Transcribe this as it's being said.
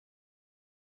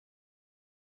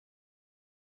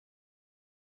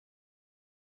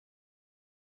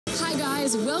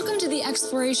guys, welcome to the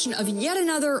exploration of yet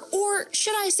another, or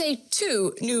should I say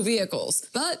two, new vehicles.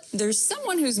 But there's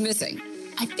someone who's missing.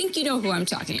 I think you know who I'm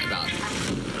talking about.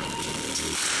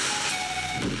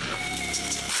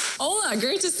 Ola,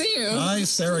 great to see you. Hi,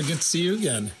 Sarah, good to see you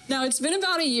again. Now, it's been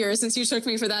about a year since you took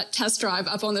me for that test drive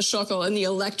up on the Schokol in the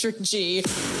electric G.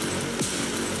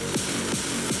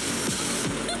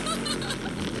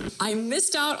 I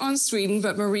missed out on Sweden,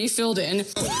 but Marie filled in.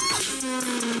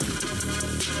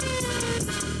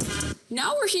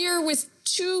 Now we're here with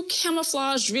two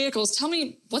camouflage vehicles. Tell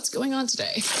me what's going on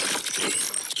today.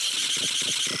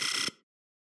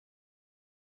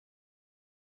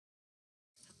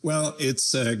 Well,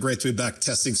 it's great to be back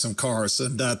testing some cars,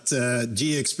 and that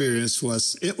G experience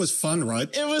was fun, right?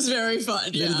 It was very fun,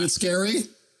 yeah. A little bit scary?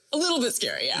 A little bit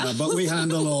scary, yeah. But we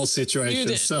handle all You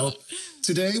situations. did. So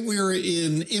today we're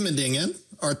in Immendingen,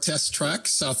 our test track,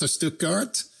 south of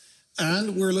Stuttgart.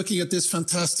 And we're looking at this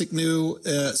fantastic new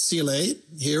CLA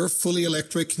here, fully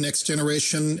electric next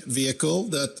generation vehicle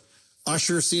that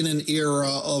ushers in an era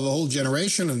of a whole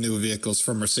generation of new vehicles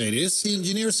from Mercedes. The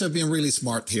engineers have been really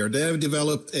smart here. They have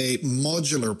developed a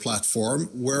modular platform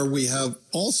where we have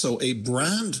also a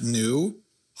brand new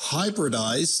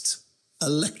hybridized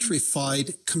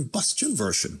electrified combustion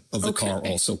version of the car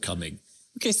also coming.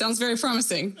 Okay, sounds very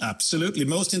promising. Absolutely.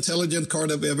 Most intelligent car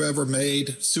that we've ever made.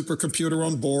 Supercomputer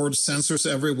on board, sensors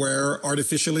everywhere,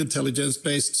 artificial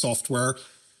intelligence-based software.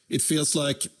 It feels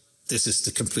like this is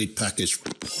the complete package.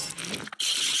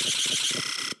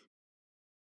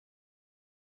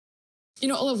 You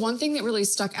know, Ola, one thing that really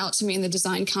stuck out to me in the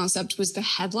design concept was the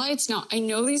headlights. Now, I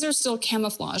know these are still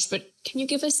camouflage, but can you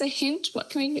give us a hint? What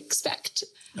can we expect?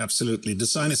 Absolutely.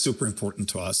 Design is super important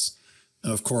to us.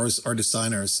 And of course, our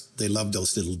designers, they love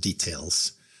those little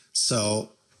details.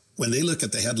 So when they look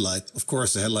at the headlight, of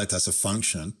course, the headlight has a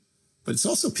function, but it's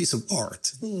also a piece of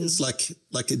art. It's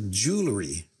like a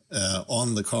jewelry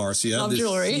on the car. So you have this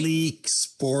sleek,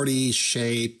 sporty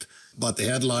shape, but the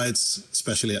headlights,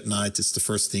 especially at night, it's the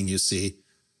first thing you see.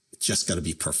 It's just got to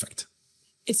be perfect.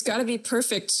 It's got to be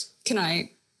perfect. Can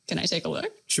I take a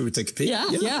look? Should we take a peek? Yeah.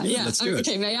 Let's do it.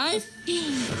 Okay, may I?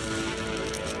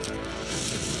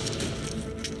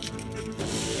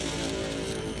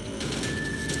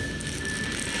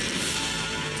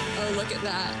 Oh, look at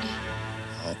that.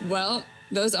 Oh. Well,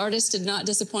 those artists did not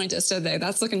disappoint us, did they?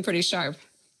 That's looking pretty sharp.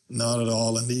 Not at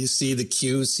all. And you see the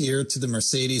cues here to the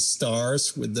Mercedes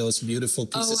stars with those beautiful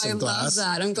pieces of glass. Oh, I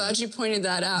love that. I'm glad you pointed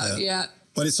that out. Yeah.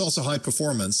 But it's also high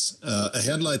performance. A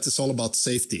headlight is all about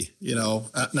safety. You know,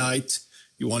 at night,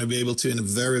 you want to be able to, in a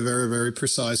very, very, very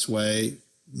precise way,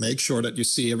 make sure that you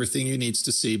see everything you need to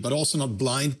see, but also not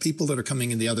blind people that are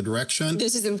coming in the other direction.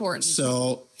 This is important.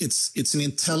 So it's an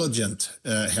intelligent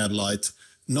headlight,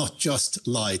 not just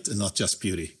light and not just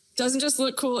beauty. Doesn't just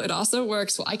look cool, it also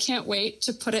works. Well, I can't wait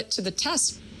to put it to the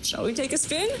test. Shall we take a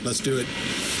spin? Let's do it.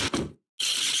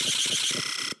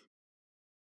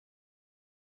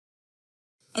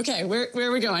 Okay, where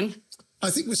are we going?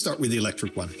 I think we start with the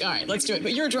electric one. All right, let's do it.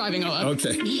 But you're driving, Ola.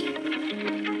 Okay.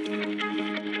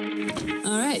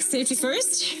 All right, safety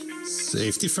first.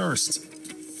 Safety first.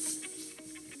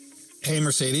 Hey,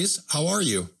 Mercedes, how are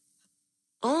you?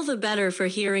 All the better for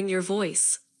hearing your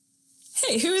voice.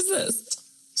 Hey, who is this?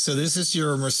 So this is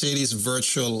your Mercedes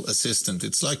Virtual Assistant.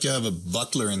 It's like you have a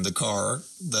butler in the car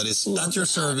that is at your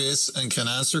service and can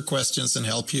answer questions and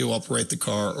help you operate the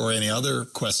car or any other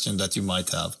question that you might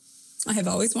have. I have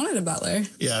always wanted a butler.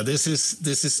 Yeah, this is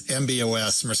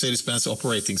MB.OS, Mercedes-Benz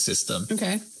Operating System.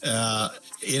 Okay.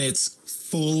 In its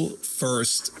full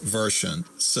first version.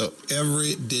 So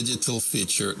every digital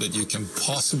feature that you can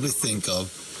possibly think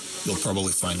of, you'll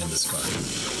probably find in this car.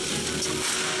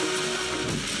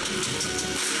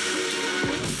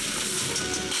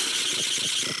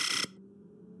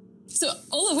 So,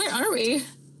 Ola, where are we?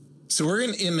 So we're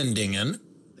in Immendingen.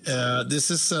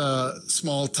 This is a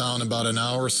small town about an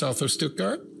hour south of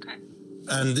Stuttgart. Okay.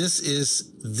 And this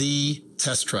is the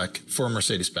test track for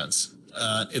Mercedes-Benz.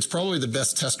 It's probably the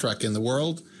best test track in the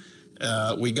world.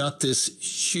 We got this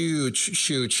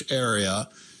huge area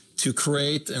to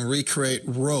create and recreate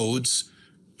roads,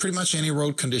 pretty much any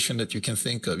road condition that you can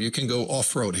think of. You can go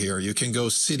off-road here. You can go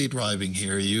city driving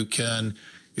here. You can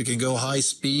go high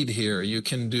speed here. You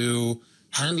can do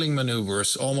handling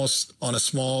maneuvers almost on a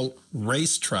small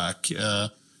racetrack.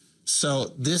 So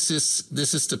this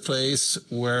is the place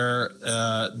where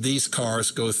these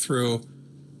cars go through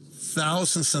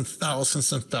thousands and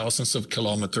thousands and thousands of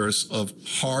kilometers of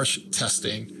harsh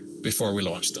testing before we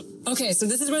launch them. Okay, so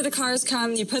this is where the cars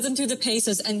come, you put them through the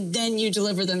paces, and then you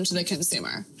deliver them to the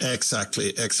consumer.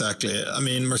 Exactly. I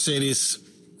mean, Mercedes,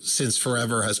 since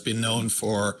forever, has been known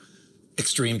for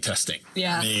extreme testing.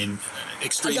 Yeah. I mean,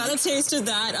 extreme. I got a taste of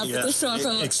that up at the shop.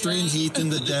 Extreme heat in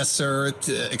the desert,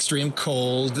 extreme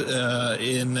cold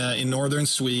in northern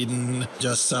Sweden,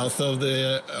 just south of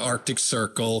the Arctic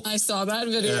Circle. I saw that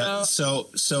video.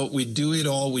 So we do it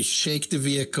all. We shake the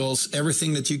vehicles,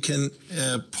 everything that you can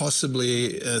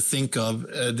possibly think of.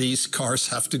 These cars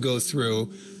have to go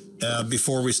through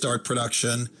before we start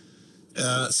production.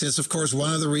 Since, of course,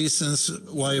 one of the reasons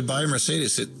why you buy a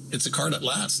Mercedes, it's a car that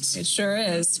lasts. It sure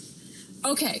is.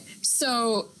 Okay,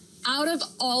 so out of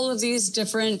all of these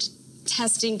different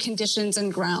testing conditions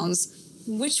and grounds,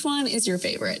 which one is your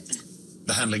favorite?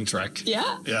 The handling track.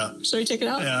 Yeah? Yeah. Shall we check it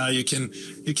out? Yeah, you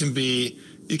can be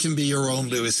your own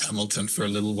Lewis Hamilton for a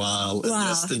little while.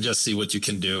 Wow. And just see what you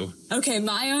can do. Okay,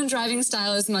 my own driving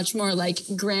style is much more like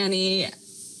granny,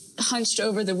 hunched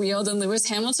over the wheel than Lewis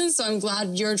Hamilton, so I'm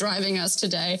glad you're driving us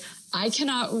today. I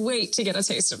cannot wait to get a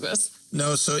taste of this.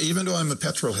 No, so even though I'm a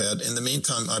petrol head, in the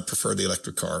meantime, I prefer the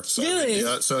electric car. So, really?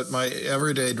 Yeah, so my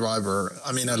everyday driver,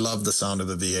 I mean, I love the sound of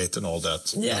the V8 and all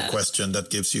that. Yeah. No question, that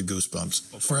gives you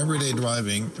goosebumps. For everyday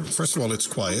driving, first of all, it's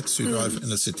quiet. So you drive in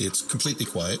the city, it's completely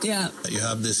quiet. Yeah. You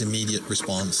have this immediate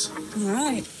response. All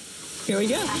right, here we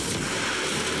go.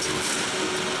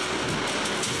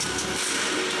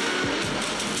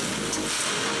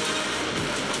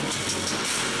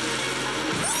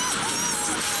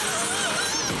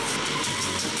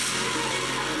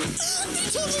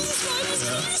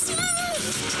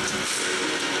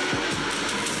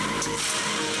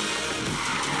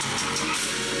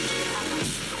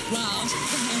 Wow, the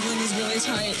handling is really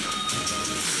tight.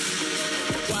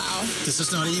 Wow. This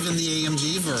is not even the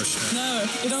AMG version. No,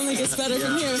 it only gets better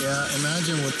from here. Yeah,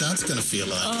 imagine what that's going to feel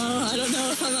like. Oh, I don't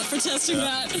know if I'm up for testing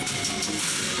that.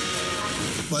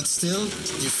 But still,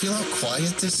 you feel how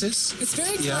quiet this is? It's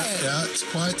very quiet. Yeah, it's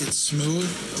quiet, it's smooth.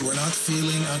 We're not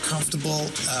feeling uncomfortable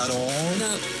at all.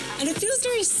 No, and it feels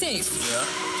very safe.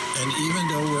 Yeah, and even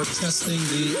though we're testing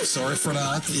sorry for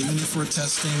that, even if we're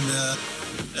testing the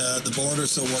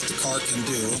borders of what the car can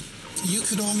do, you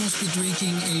could almost be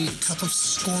drinking a cup of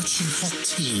scorching hot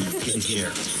tea in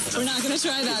here. We're not going to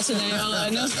try that today, Ola.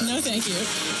 No, thank you.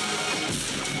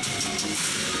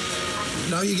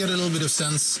 Now you get a little bit of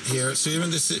sense here. So even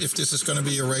if this is going to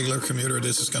be your regular commuter,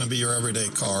 this is going to be your everyday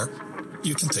car,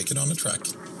 you can take it on the track.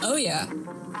 Oh, yeah.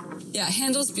 Yeah, it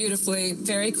handles beautifully,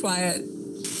 very quiet.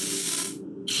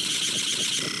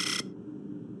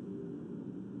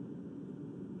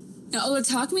 Now, Ola,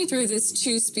 talk me through this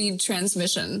 2-speed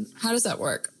transmission. How does that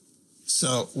work?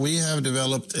 So we have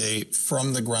developed a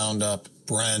from the ground up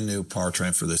brand new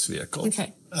powertrain for this vehicle.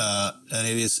 Okay. And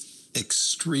it is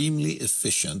extremely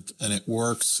efficient, and it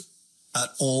works at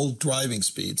all driving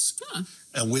speeds. Huh.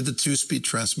 And with the 2-speed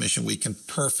transmission, we can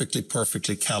perfectly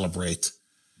calibrate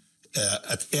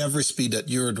at every speed that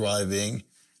you're driving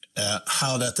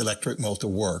how that electric motor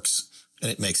works, and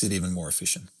it makes it even more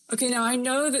efficient. Okay, now I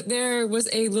know that there was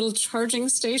a little charging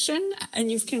station,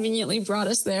 and you've conveniently brought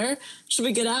us there. Should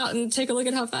we get out and take a look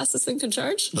at how fast this thing can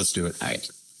charge? Let's do it. All right.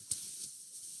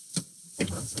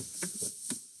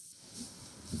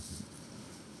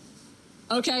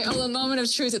 Okay, Ola, moment of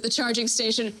truth at the charging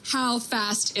station. How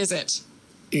fast is it?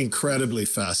 Incredibly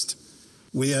fast.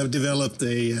 We have developed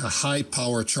a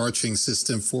high-power charging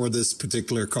system for this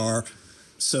particular car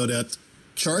so that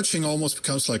charging almost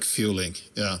becomes like fueling.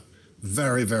 Yeah,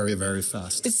 very, very, very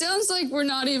fast. It sounds like we're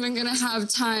not even going to have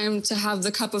time to have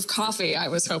the cup of coffee I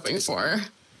was hoping for.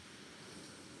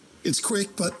 It's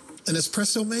quick, but an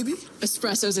espresso maybe?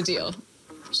 Espresso's a deal.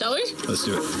 Shall we? Let's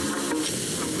do it.